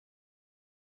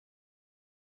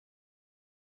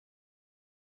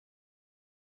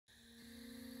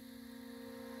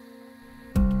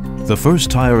the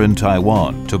first tire in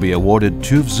Taiwan to be awarded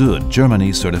TÜV Süd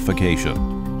Germany certification.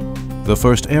 The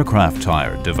first aircraft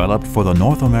tire developed for the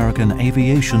North American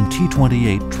Aviation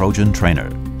T-28 Trojan trainer.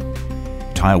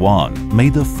 Taiwan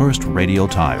made the first radial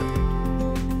tire.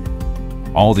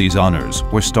 All these honors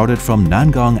were started from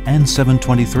Nankang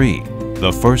N723,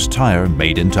 the first tire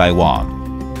made in Taiwan.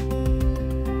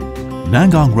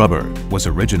 Nankang Rubber was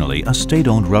originally a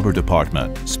state-owned rubber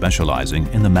department specializing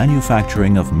in the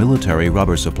manufacturing of military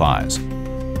rubber supplies.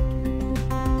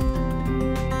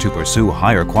 To pursue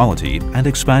higher quality and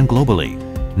expand globally,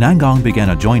 Nankang began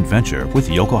a joint venture with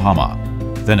Yokohama,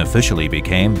 then officially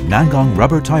became Nankang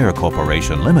Rubber Tire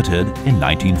Corporation Limited in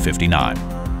 1959.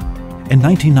 In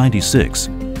 1996,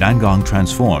 Nankang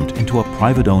transformed into a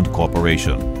private-owned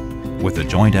corporation. With the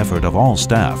joint effort of all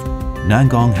staff,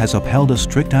 Nankang has upheld a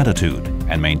strict attitude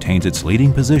and maintains its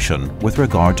leading position with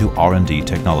regard to R&D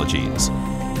technologies.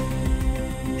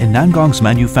 In Nankang's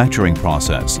manufacturing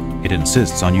process, it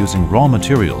insists on using raw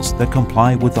materials that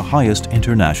comply with the highest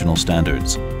international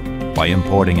standards. By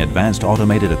importing advanced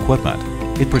automated equipment,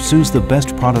 it pursues the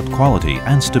best product quality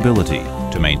and stability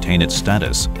to maintain its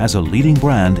status as a leading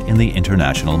brand in the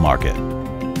international market.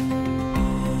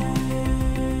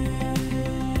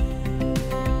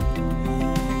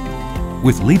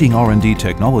 With leading R&D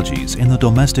technologies in the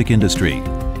domestic industry,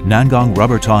 Nankang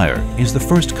Rubber Tire is the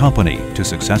first company to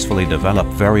successfully develop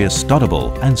various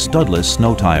studdable and studless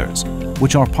snow tires,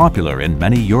 which are popular in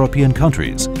many European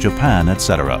countries, Japan,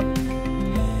 etc.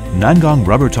 Nankang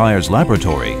Rubber Tire's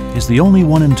laboratory is the only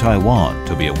one in Taiwan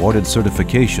to be awarded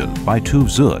certification by TÜV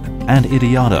Süd and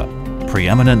IDIATA,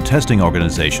 preeminent testing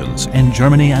organizations in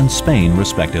Germany and Spain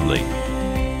respectively.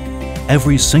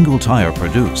 Every single tire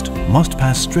produced must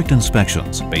pass strict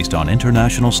inspections based on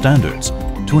international standards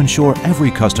to ensure every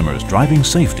customer's driving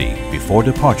safety before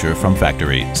departure from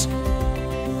factories.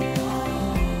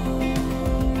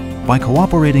 By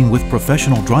cooperating with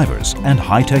professional drivers and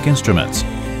high-tech instruments,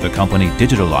 the company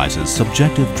digitalizes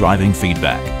subjective driving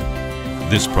feedback.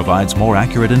 This provides more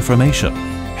accurate information,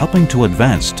 helping to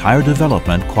advance tire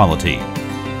development quality.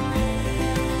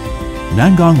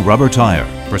 Nankang Rubber Tire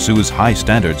pursues high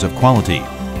standards of quality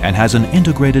and has an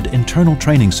integrated internal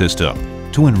training system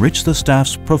to enrich the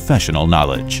staff's professional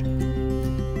knowledge.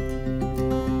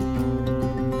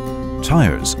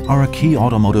 Tires are a key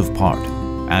automotive part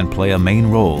and play a main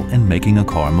role in making a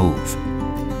car move.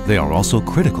 They are also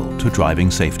critical to driving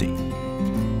safety.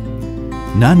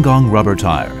 Nankang Rubber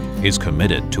Tire is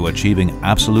committed to achieving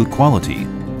absolute quality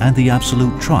and the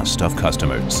absolute trust of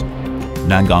customers.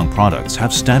 Nankang products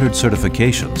have standard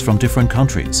certifications from different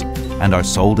countries and are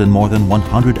sold in more than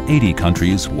 180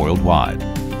 countries worldwide.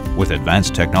 With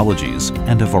advanced technologies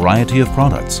and a variety of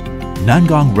products,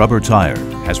 Nankang Rubber Tire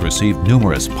has received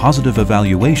numerous positive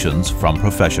evaluations from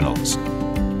professionals.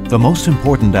 The most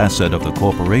important asset of the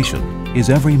corporation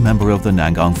is every member of the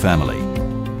Nankang family,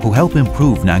 who help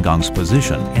improve Nankang's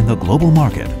position in the global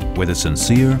market with a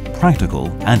sincere, practical,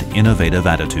 and innovative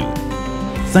attitude.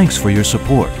 Thanks for your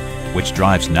support, which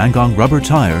drives Nankang Rubber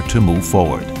Tire to move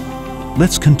forward.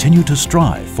 Let's continue to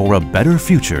strive for a better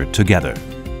future together.